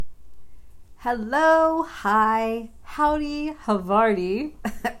Hello, hi, howdy, havardi,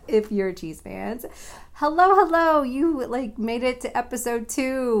 if you're cheese fans. Hello, you made it to episode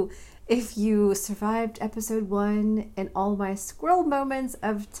 2. If you survived episode 1 and all my squirrel moments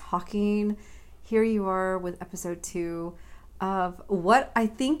of talking, here you are with episode 2 of what I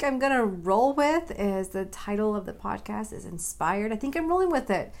think I'm going to roll with is the title of the podcast is Inspired. I think I'm rolling with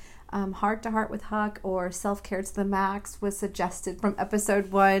it. Heart to Heart with Huck or Self-Care to the Max was suggested from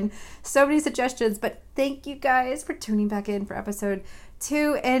episode 1. So many suggestions, but thank you guys for tuning back in for episode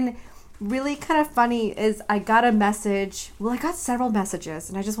 2. And really kind of funny is I got a message. Well, I got several messages,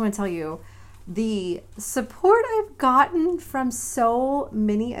 and I just want to tell you the support I've gotten from so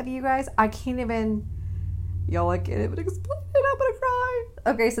many of you guys. I can't even explain it. I'm gonna cry.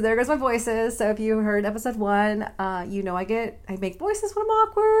 Okay, so there goes my voices. So if you heard episode 1, I make voices when I'm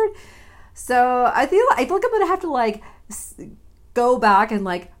awkward. So I feel like I'm gonna have to go back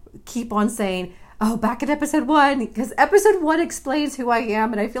and keep on saying, oh, back at episode 1, because episode 1 explains who I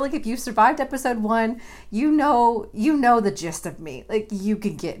am, and I feel like if you survived episode 1, you know the gist of me. You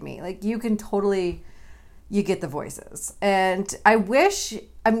can get me. You can totally. You get the voices. And I wish,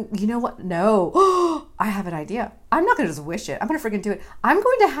 you know what? No, I have an idea. I'm not going to just wish it. I'm going to freaking do it. I'm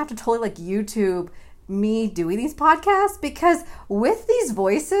going to have to totally YouTube me doing these podcasts, because with these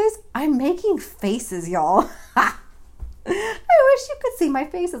voices, I'm making faces, y'all. I wish you could see my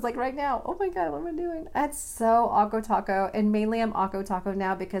faces right now. Oh my God, what am I doing? That's so Akko Taco. And mainly I'm Akko Taco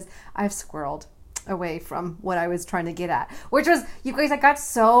now because I've squirreled away from what I was trying to get at, which was, you guys, I got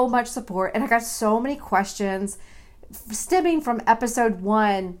so much support and I got so many questions stemming from episode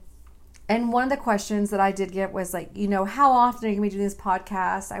 1. And one of the questions that I did get was how often are you gonna be doing this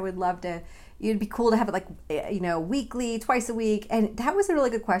podcast? I would love to. It'd be cool to have it weekly, twice a week. And that was a really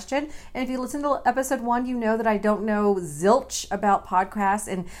good question. And if you listen to episode 1, you know that I don't know zilch about podcasts.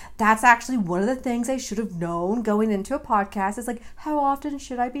 And that's actually one of the things I should have known going into a podcast is how often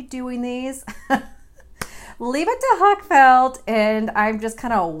should I be doing these? Leave it to Huckfeld. And I'm just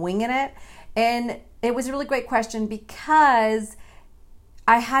kind of winging it. And it was a really great question because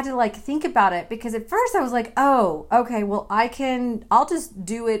I had to think about it, because at first I was oh, okay, well I'll just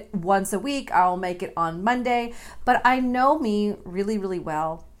do it once a week. I'll make it on Monday. But I know me really, really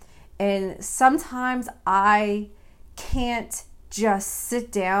well. And sometimes I can't just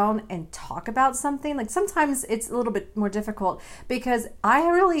sit down and talk about something. Sometimes it's a little bit more difficult because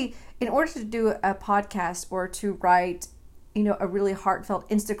in order to do a podcast or to write, a really heartfelt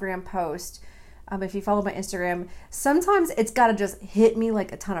Instagram post, if you follow my Instagram, sometimes it's got to just hit me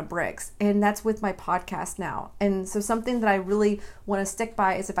like a ton of bricks. And that's with my podcast now. And so something that I really want to stick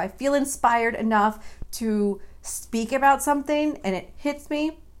by is if I feel inspired enough to speak about something and it hits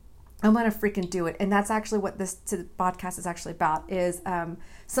me, I'm going to freaking do it. And that's actually what this podcast is actually about, is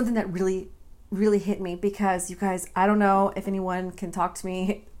something that really, really hit me. Because you guys, I don't know if anyone can talk to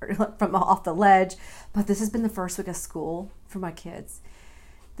me from off the ledge, but this has been the first week of school for my kids.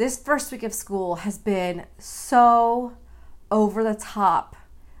 This first week of school has been so over the top.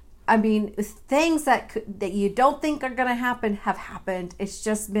 I mean, things that you don't think are going to happen have happened. It's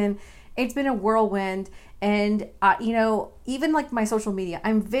been a whirlwind. And, even my social media,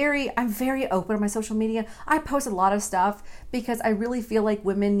 I'm very open on my social media. I post a lot of stuff because I really feel like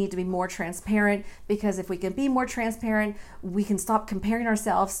women need to be more transparent, because if we can be more transparent, we can stop comparing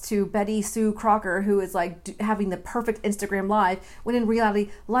ourselves to Betty Sue Crocker, who is having the perfect Instagram live, when in reality,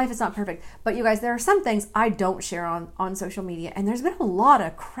 life is not perfect. But you guys, there are some things I don't share on social media. And there's been a lot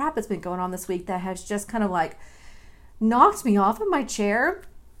of crap that's been going on this week that has just kind of knocked me off of my chair.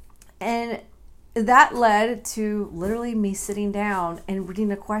 And that led to literally me sitting down and reading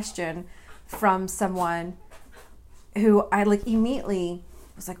a question from someone who I immediately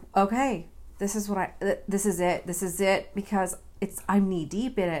was okay, this is it, because I'm knee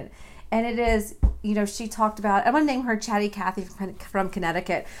deep in it. And it is, she talked about, I'm going to name her Chatty Cathy from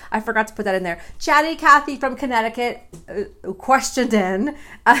Connecticut. I forgot to put that in there. Chatty Cathy from Connecticut questioned in.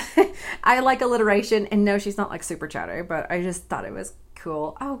 I like alliteration, and no, she's not super chatty, but I just thought it was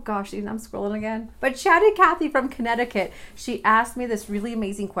cool. Oh gosh, I'm scrolling again. But Chatty Cathy from Connecticut, she asked me this really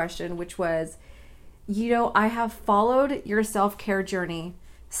amazing question, which was, I have followed your self-care journey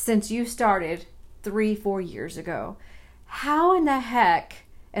since you started 3-4 years ago. How in the heck,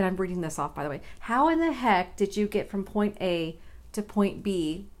 and I'm reading this off by the way, how in the heck did you get from point A to point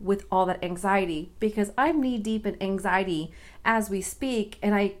B with all that anxiety? Because I'm knee deep in anxiety as we speak,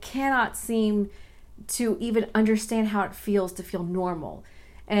 and I cannot seem to even understand how it feels to feel normal.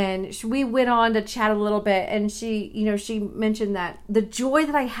 And we went on to chat a little bit, and she mentioned that the joy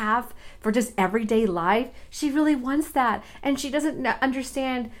that I have for just everyday life, she really wants that. And she doesn't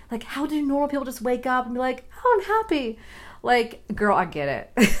understand, like, how do normal people just wake up and be like, oh, I'm happy? Like, girl, I get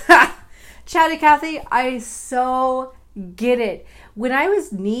it. Chatty Cathy, I so get it. When I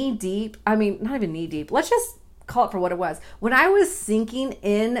was knee deep, I mean, not even knee deep, let's just call it for what it was. When I was sinking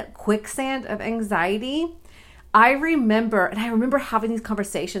in quicksand of anxiety, I remember having these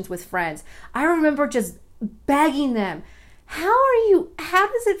conversations with friends. I remember just begging them, how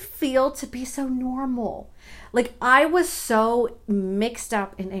does it feel to be so normal? Like, I was so mixed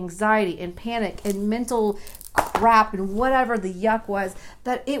up in anxiety and panic and mental crap and whatever the yuck was,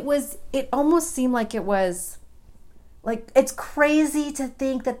 that it almost seemed like it was like, it's crazy to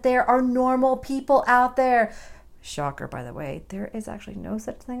think that there are normal people out there. Shocker, by the way, there is actually no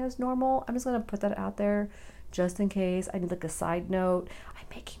such thing as normal. I'm just going to put that out there just in case. I need like a side note. I'm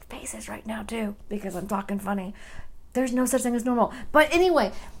making faces right now too because I'm talking funny. There's no such thing as normal. But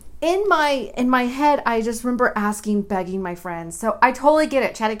anyway, in my head, I just remember begging my friends. So I totally get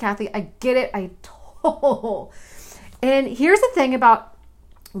it, Chatty Cathy. I get it. And here's the thing about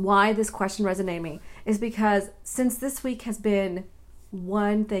why this question resonated me is because since this week has been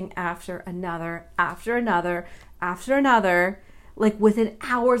one thing after another, like within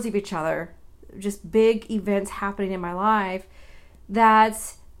hours of each other, just big events happening in my life,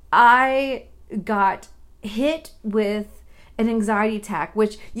 that I got hit with an anxiety attack,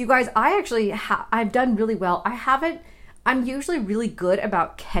 which, you guys, I've done really well. I'm usually really good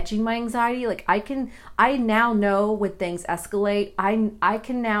about catching my anxiety. Like, I now know when things escalate. I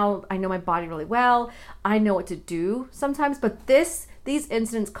know my body really well. I know what to do sometimes, but these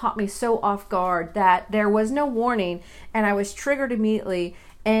incidents caught me so off guard that there was no warning and I was triggered immediately.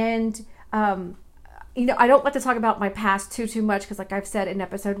 And, I don't like to talk about my past too much because, like I've said in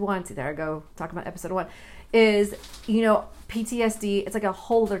episode 1, see, there I go, talking about episode 1, is, PTSD. It's like a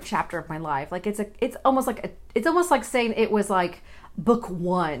whole other chapter of my life. Like, it's almost like saying it was like book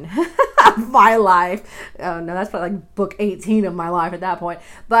 1 of my life. Oh no, that's probably like book 18 of my life at that point.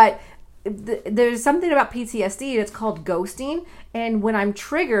 But there's something about PTSD. It's called ghosting. And when I'm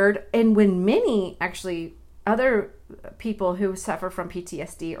triggered, and when many actually other people who suffer from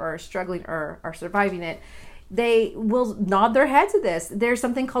PTSD or are struggling or are surviving it, they will nod their head to this. There's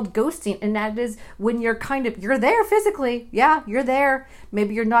something called ghosting, and that is when you're there physically. Yeah, you're there.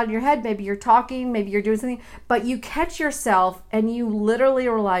 Maybe you're nodding your head, maybe you're talking, maybe you're doing something, but you catch yourself and you literally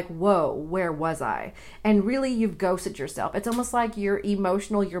are like, whoa, where was I? And really, you've ghosted yourself. It's almost like your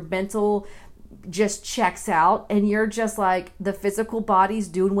emotional, your mental just checks out, and you're just like, the physical body's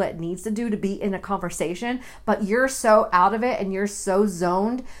doing what it needs to do to be in a conversation, but you're so out of it and you're so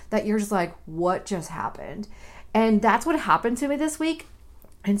zoned that you're just like, what just happened? And that's what happened to me this week.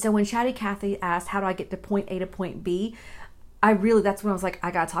 And so when Chatty Cathy asked, how do I get to point A to point B? That's when I was like, I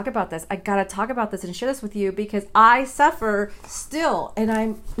gotta talk about this. And share this with you because I suffer still, and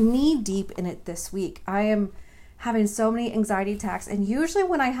I'm knee deep in it this week. I am having so many anxiety attacks. And usually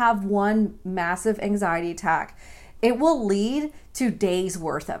when I have one massive anxiety attack, it will lead to days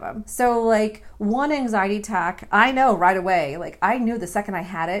worth of them. So like one anxiety attack, I know right away, like I knew the second I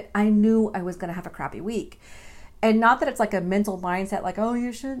had it, I knew I was going to have a crappy week. And not that it's like a mental mindset, like, oh,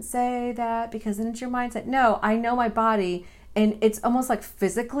 you shouldn't say that because then it's your mindset. No, I know my body, and it's almost like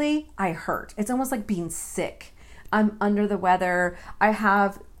physically I hurt. It's almost like being sick. I'm under the weather.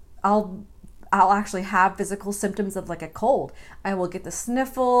 I'll actually have physical symptoms of like a cold. I will get the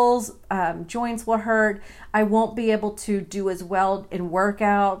sniffles, joints will hurt. I won't be able to do as well in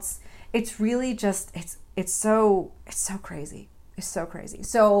workouts. It's really just, it's so crazy. It's so crazy.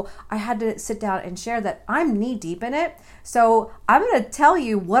 So I had to sit down and share that I'm knee deep in it. So I'm going to tell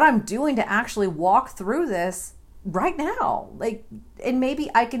you what I'm doing to actually walk through this right now. Like, and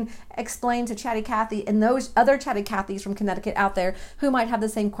maybe I can explain to Chatty Cathy and those other Chatty Cathys from Connecticut out there who might have the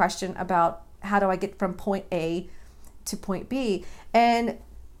same question about how do I get from point A to point B. And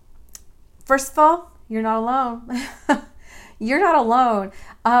first of all, you're not alone. You're not alone.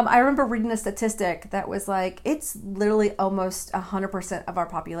 I remember reading a statistic that was like, it's literally almost 100% of our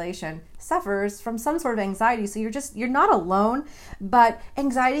population suffers from some sort of anxiety. So you're not alone, but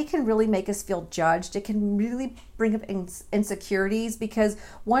anxiety can really make us feel judged. It can really bring up insecurities because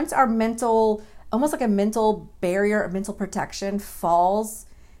once our almost like a mental barrier, a mental protection falls,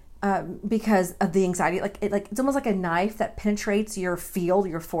 because of the anxiety, it's almost like a knife that penetrates your field,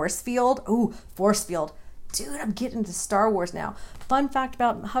 your force field. Ooh, force field. Dude, I'm getting into Star Wars now. Fun fact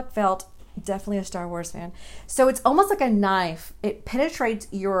about Huck Felt, definitely a Star Wars fan. So it's almost like a knife. It penetrates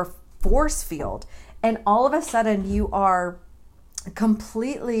your force field, and all of a sudden you are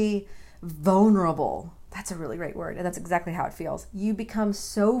completely vulnerable That's a really great word. And that's exactly how it feels. You become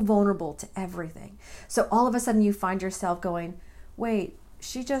so vulnerable to everything. So all of a sudden you find yourself going, wait,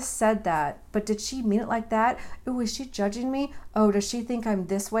 she just said that, but did she mean it like that? Oh, is she judging me? Oh, does she think I'm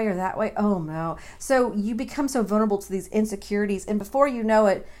this way or that way? Oh no. So you become so vulnerable to these insecurities. And before you know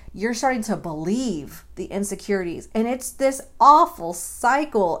it, you're starting to believe the insecurities. And it's this awful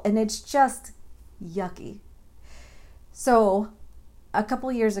cycle, and it's just yucky. So a couple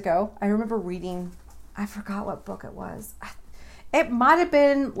of years ago, I remember reading, I forgot what book it was. It might have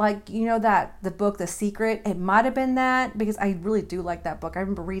been like, the book, The Secret. It might have been that, because I really do like that book. I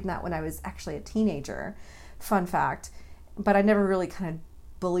remember reading that when I was actually a teenager. Fun fact. But I never really kind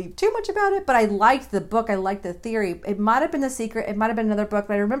of believed too much about it. But I liked the book. I liked the theory. It might have been The Secret. It might have been another book.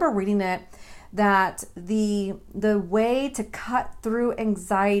 But I remember reading it, that the way to cut through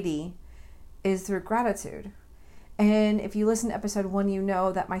anxiety is through gratitude. And if you listen to episode 1, you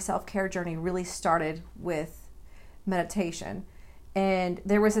know that my self-care journey really started with meditation. And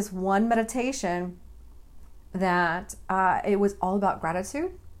there was this one meditation that it was all about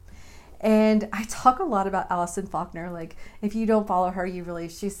gratitude. And I talk a lot about Alison Faulkner. Like, if you don't follow her,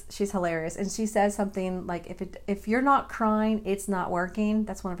 she's hilarious. And she says something like, if you're not crying, it's not working.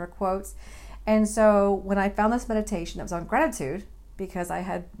 That's one of her quotes. And so when I found this meditation that was on gratitude, because I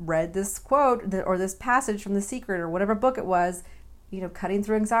had read this quote or this passage from The Secret or whatever book it was, cutting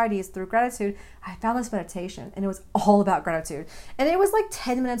through anxiety is through gratitude. I found this meditation, and it was all about gratitude. And it was like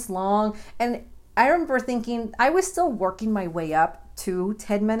 10 minutes long. And I remember thinking, I was still working my way up to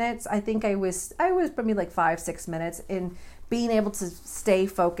 10 minutes. I think I was probably like 5-6 minutes in being able to stay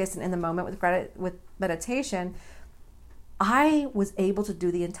focused and in the moment with meditation. I was able to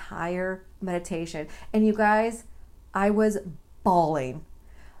do the entire meditation. And you guys, I was bawling.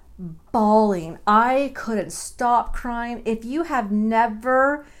 I couldn't stop crying. If you have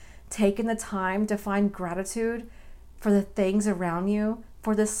never taken the time to find gratitude for the things around you,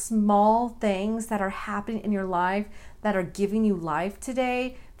 for the small things that are happening in your life that are giving you life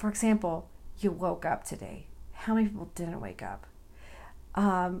today. For example, you woke up today. How many people didn't wake up?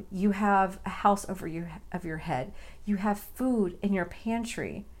 You have a house over your head. You have food in your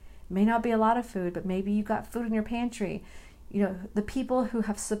pantry. It may not be a lot of food, but maybe you got food in your pantry. The people who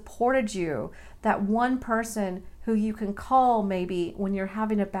have supported you, that one person who you can call maybe when you're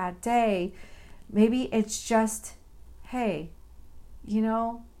having a bad day. Maybe it's just, hey,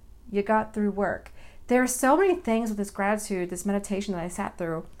 you got through work. There are so many things with this gratitude, this meditation that I sat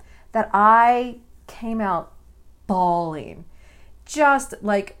through, that I came out bawling, just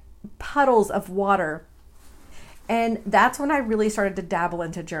like puddles of water. And that's when I really started to dabble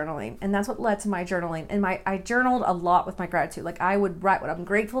into journaling. And that's what led to my journaling. And I journaled a lot with my gratitude. Like, I would write what I'm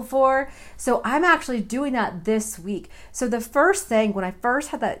grateful for. So I'm actually doing that this week. So the first thing, when I first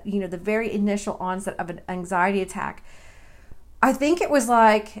had that, the very initial onset of an anxiety attack, I think it was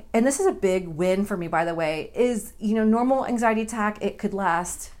like, and this is a big win for me, by the way, is, normal anxiety attack, it could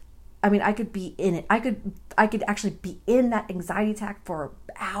last. I mean, I could be in it. I could actually be in that anxiety attack for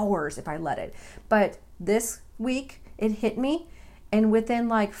hours if I let it. But this week, it hit me, and within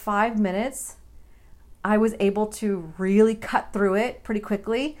like 5 minutes, I was able to really cut through it pretty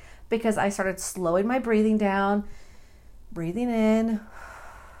quickly, because I started slowing my breathing down, breathing in,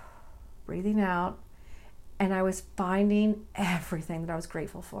 breathing out, and I was finding everything that I was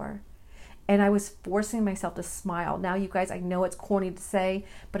grateful for. And I was forcing myself to smile. Now, you guys, I know it's corny to say,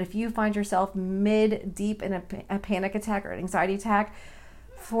 but if you find yourself deep in a panic attack or an anxiety attack,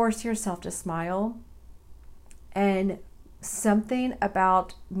 force yourself to smile. And something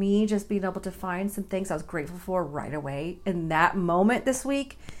about me just being able to find some things I was grateful for right away in that moment this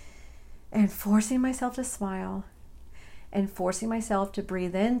week, and forcing myself to smile and forcing myself to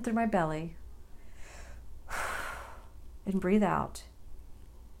breathe in through my belly and breathe out.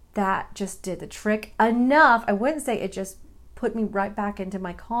 That just did the trick enough. I wouldn't say it just put me right back into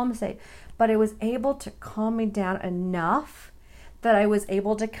my calm state, but it was able to calm me down enough that I was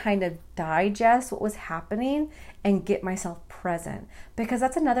able to kind of digest what was happening and get myself present. Because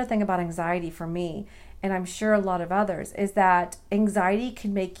that's another thing about anxiety for me, and I'm sure a lot of others, is that anxiety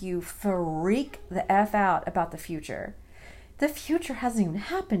can make you freak the F out about the future. The future hasn't even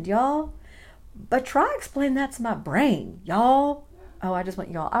happened, y'all. But try explain that to my brain, y'all. Oh, I just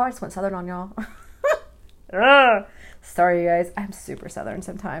went y'all. Oh, I just went Southern on y'all. Sorry, you guys. I'm super Southern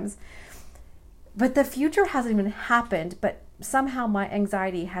sometimes. But the future hasn't even happened, but somehow my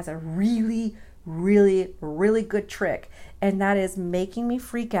anxiety has a really, really, really good trick, and that is making me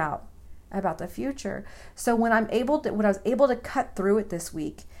freak out about the future. So when I was able to cut through it this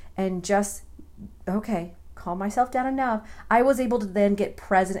week and just, okay, calm myself down enough, I was able to then get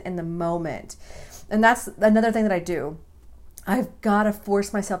present in the moment. And that's another thing that I do. I've got to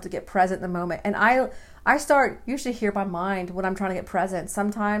force myself to get present in the moment. And I start usually hear my mind when I'm trying to get present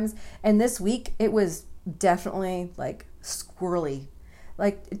sometimes. And this week it was definitely like squirrely.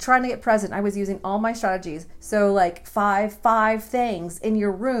 Like trying to get present, I was using all my strategies. So like five things in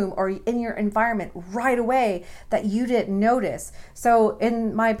your room or in your environment right away that you didn't notice. So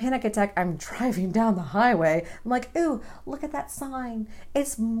in my panic attack, I'm driving down the highway. I'm like, ooh, look at that sign.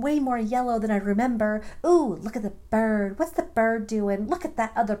 It's way more yellow than I remember. Ooh, look at the bird. What's the bird doing? Look at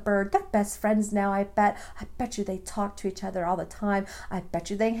that other bird. They're best friends now, I bet. I bet you they talk to each other all the time. I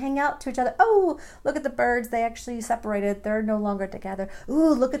bet you they hang out to each other. Oh, look at the birds. They actually separated. They're no longer together.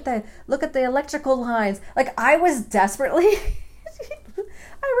 Ooh, look at the electrical lines. Like I was desperately, I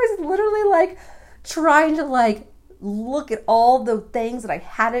was literally like trying to like look at all the things that I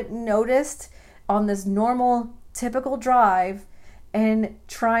hadn't noticed on this normal, typical drive and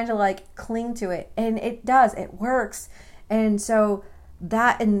trying to like cling to it. And it works. And so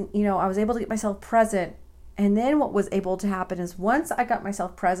that, and you know, I was able to get myself present. And then what was able to happen is once I got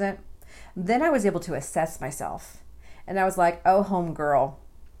myself present, then I was able to assess myself. And I was like, oh, homegirl.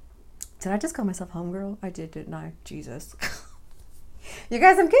 Did I just call myself homegirl? I did, didn't I? Jesus. You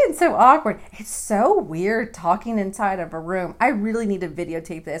guys, I'm getting so awkward. It's so weird talking inside of a room. I really need to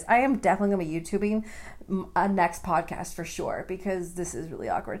videotape this. I am definitely going to be YouTubing a next podcast for sure because this is really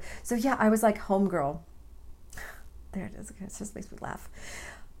awkward. So yeah, I was like homegirl. There it is. It just makes me laugh.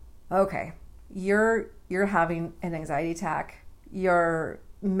 Okay. You're having an anxiety attack. You're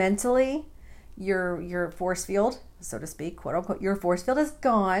mentally, your force field, so to speak, quote unquote, your force field is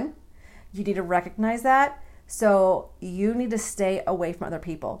gone. You need to recognize that. So you need to stay away from other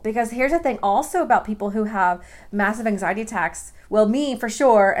people. Because here's the thing also about people who have massive anxiety attacks. Well, me for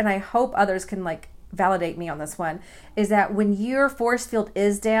sure, and I hope others can like validate me on this one, is that when your force field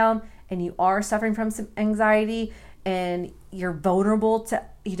is down and you are suffering from some anxiety and you're vulnerable to,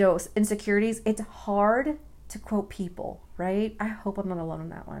 you know, insecurities, it's hard to quote people, right? I hope I'm not alone on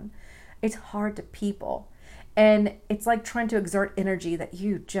that one. It's hard to people. And it's like trying to exert energy that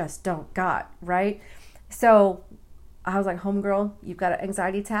you just don't got, right? So I was like, homegirl, you've got an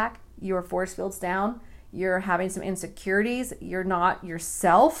anxiety attack. Your force field's down. You're having some insecurities. You're not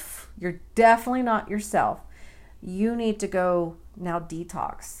yourself. You're definitely not yourself. You need to go now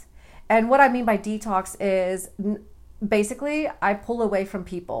detox. And what I mean by detox is basically I pull away from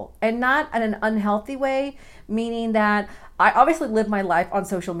people, and not in an unhealthy way, meaning that I obviously live my life on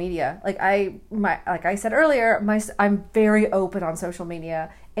social media. Like I said earlier, I'm very open on social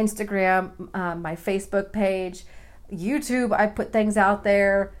media, Instagram, my Facebook page, YouTube. I put things out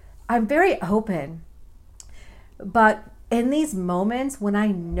there. I'm very open. But in these moments when I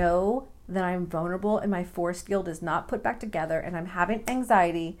know that I'm vulnerable and my force field is not put back together and I'm having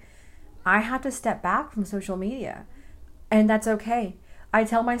anxiety, I have to step back from social media. And that's okay. I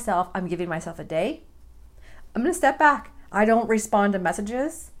tell myself I'm giving myself a day. I'm going to step back. I don't respond to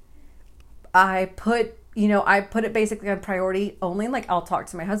messages. I put it basically on priority only. Like I'll talk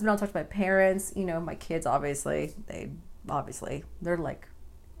to my husband, I'll talk to my parents, you know, my kids, they're like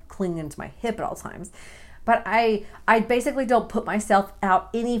clinging to my hip at all times. But I basically don't put myself out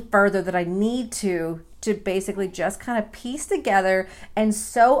any further than I need to basically just kind of piece together and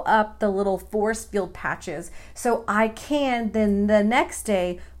sew up the little force field patches so I can then the next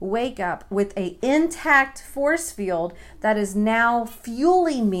day wake up with a intact force field that is now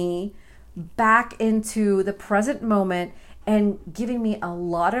fueling me back into the present moment and giving me a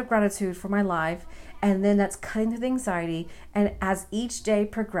lot of gratitude for my life. And then that's cutting through the anxiety. And as each day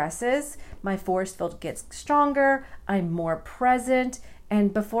progresses, my force field gets stronger. I'm more present.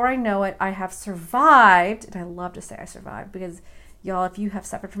 And before I know it, I have survived. And I love to say I survived because, y'all, if you have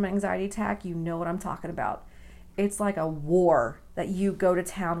suffered from an anxiety attack, you know what I'm talking about. It's like a war that you go to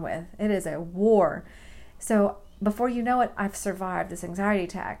town with. It is a war. So before you know it, I've survived this anxiety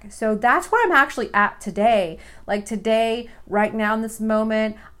attack. So that's where I'm actually at today. Like today, right now in this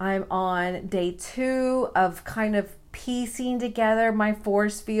moment, I'm on day 2 of kind of piecing together my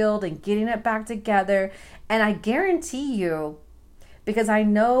force field and getting it back together. And I guarantee you, because I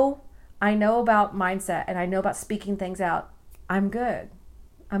know about mindset and I know about speaking things out, I'm good.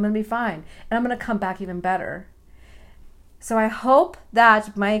 I'm going to be fine. And I'm going to come back even better. So I hope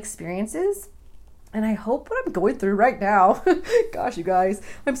that my experiences, and I hope what I'm going through right now, gosh, you guys,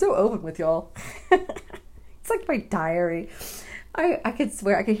 I'm so open with y'all. It's like my diary. I could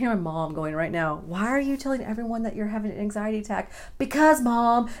swear, I could hear my mom going right now, why are you telling everyone that you're having an anxiety attack? Because,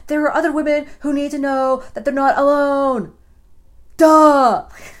 Mom, there are other women who need to know that they're not alone. Duh.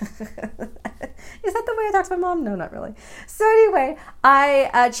 Is that the way I talk to my mom? No, not really. So anyway,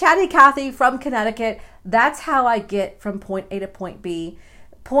 Chatty Cathy from Connecticut. That's how I get from point A to point B.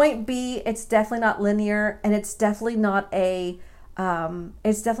 Point B, it's definitely not linear, and it's definitely not a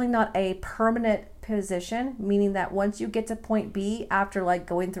permanent position, meaning that once you get to point B, after like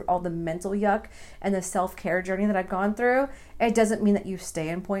going through all the mental yuck and the self-care journey that I've gone through, it doesn't mean that you stay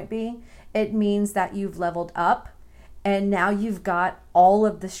in point B. It means that you've leveled up, and now you've got all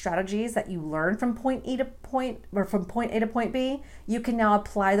of the strategies that you learned from point A to point B. You can now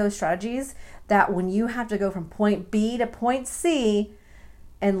apply those strategies that when you have to go from point B to point C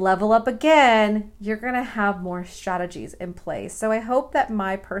and level up again, you're going to have more strategies in place. So I hope that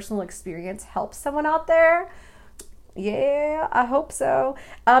my personal experience helps someone out there. Yeah, I hope so.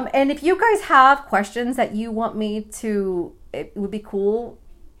 And if you guys have questions that you want me to, it would be cool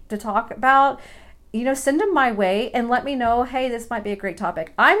to talk about, send them my way and let me know, hey, this might be a great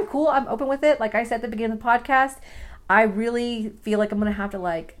topic. I'm cool. I'm open with it. Like I said at the beginning of the podcast, I really feel like I'm going to have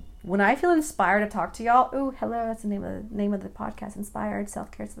to when I feel inspired to talk to y'all, ooh, hello, that's the name of the podcast, Inspired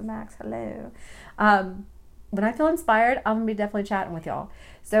Self-Care to the Max. Hello. When I feel inspired, I'm gonna be definitely chatting with y'all.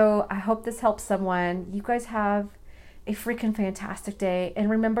 So I hope this helps someone. You guys have a freaking fantastic day, and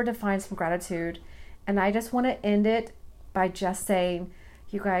remember to find some gratitude. And I just want to end it by just saying,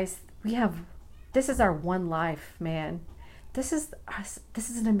 you guys, this is our one life, man. This is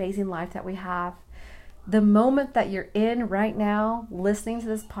an amazing life that we have. The moment that you're in right now, listening to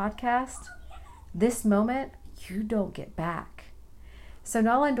this podcast, this moment, you don't get back. So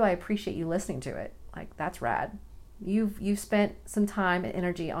not only do I appreciate you listening to it, like that's rad. You've spent some time and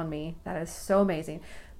energy on me. That is so amazing.